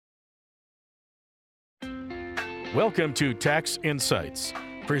Welcome to Tax Insights,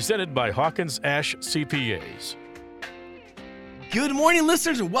 presented by Hawkins Ash CPAs. Good morning,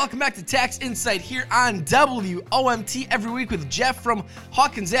 listeners, and welcome back to Tax Insight here on WOMT every week with Jeff from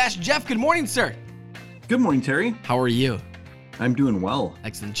Hawkins Ash. Jeff, good morning, sir. Good morning, Terry. How are you? I'm doing well.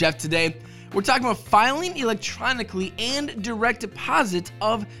 Excellent. Jeff, today we're talking about filing electronically and direct deposit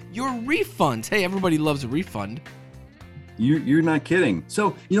of your refunds. Hey, everybody loves a refund. You're not kidding.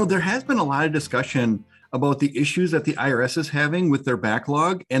 So, there has been a lot of discussion about the issues that the IRS is having with their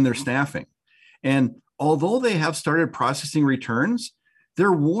backlog and their staffing. And although they have started processing returns,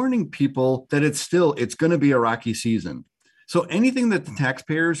 they're warning people that it's going to be a rocky season. So anything that the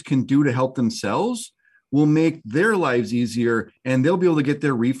taxpayers can do to help themselves will make their lives easier, and they'll be able to get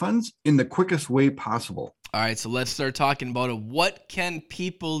their refunds in the quickest way possible. All right, so let's start talking about it. What can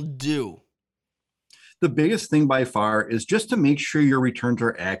people do? The biggest thing by far is just to make sure your returns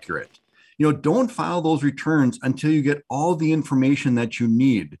are accurate. Don't file those returns until you get all the information that you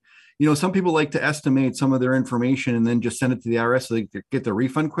need. Some people like to estimate some of their information and then just send it to the IRS so they get the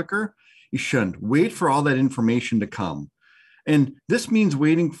refund quicker. You shouldn't. Wait for all that information to come. And this means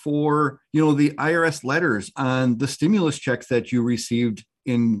waiting for, the IRS letters on the stimulus checks that you received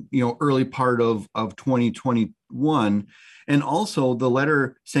in, early part of 2021. And also the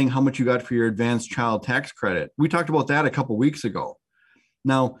letter saying how much you got for your advanced child tax credit. We talked about that a couple weeks ago.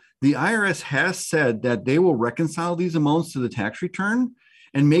 Now, the IRS has said that they will reconcile these amounts to the tax return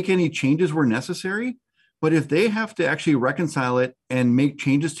and make any changes where necessary. But if they have to actually reconcile it and make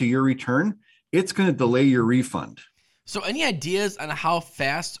changes to your return, it's going to delay your refund. So any ideas on how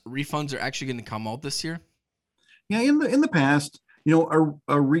fast refunds are actually going to come out this year? Yeah, in the past,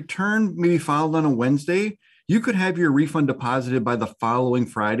 a return maybe filed on a Wednesday, you could have your refund deposited by the following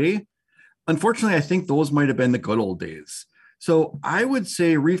Friday. Unfortunately, I think those might have been the good old days. So I would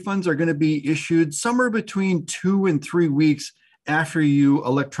say refunds are going to be issued somewhere between 2 and 3 weeks after you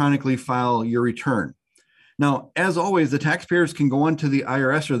electronically file your return. Now, as always, the taxpayers can go onto the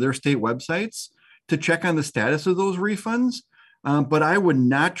IRS or their state websites to check on the status of those refunds, but I would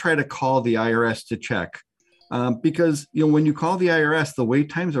not try to call the IRS to check because when you call the IRS, the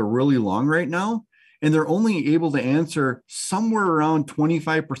wait times are really long right now, and they're only able to answer somewhere around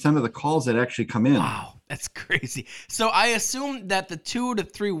 25% of the calls that actually come in. Wow. That's crazy. So I assume that the 2 to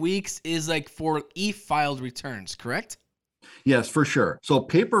 3 weeks is like for e-filed returns, correct? Yes, for sure. So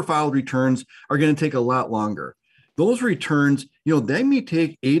paper filed returns are going to take a lot longer. Those returns, they may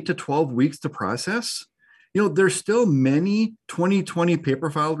take 8 to 12 weeks to process. There's still many 2020 paper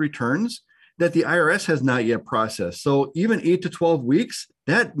filed returns that the IRS has not yet processed. So even 8 to 12 weeks,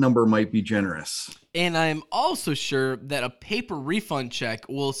 that number might be generous. And I'm also sure that a paper refund check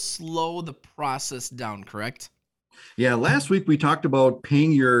will slow the process down, correct? Yeah, last week we talked about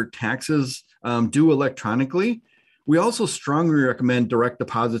paying your taxes due electronically. We also strongly recommend direct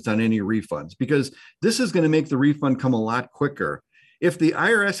deposits on any refunds because this is going to make the refund come a lot quicker. If the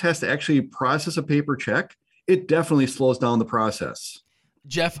IRS has to actually process a paper check, it definitely slows down the process.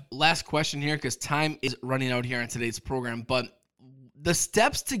 Jeff, last question here because time is running out here on today's program, but the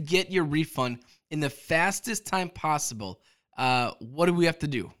steps to get your refund in the fastest time possible, what do we have to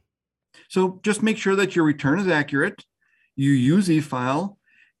do? So just make sure that your return is accurate, you use e-file,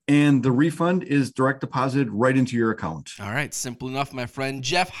 and the refund is direct deposited right into your account. All right, simple enough, my friend.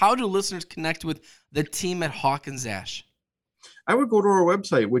 Jeff, how do listeners connect with the team at Hawkins Ash? I would go to our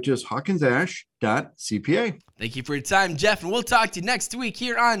website, which is hawkinsash.cpa. Thank you for your time, Jeff, and we'll talk to you next week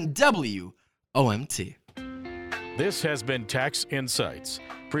here on WOMT. This has been Tax Insights,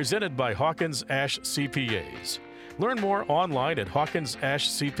 presented by Hawkins Ash CPAs. Learn more online at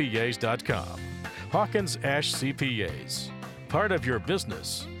hawkinsashcpas.com. Hawkins Ash CPAs, part of your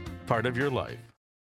business, part of your life.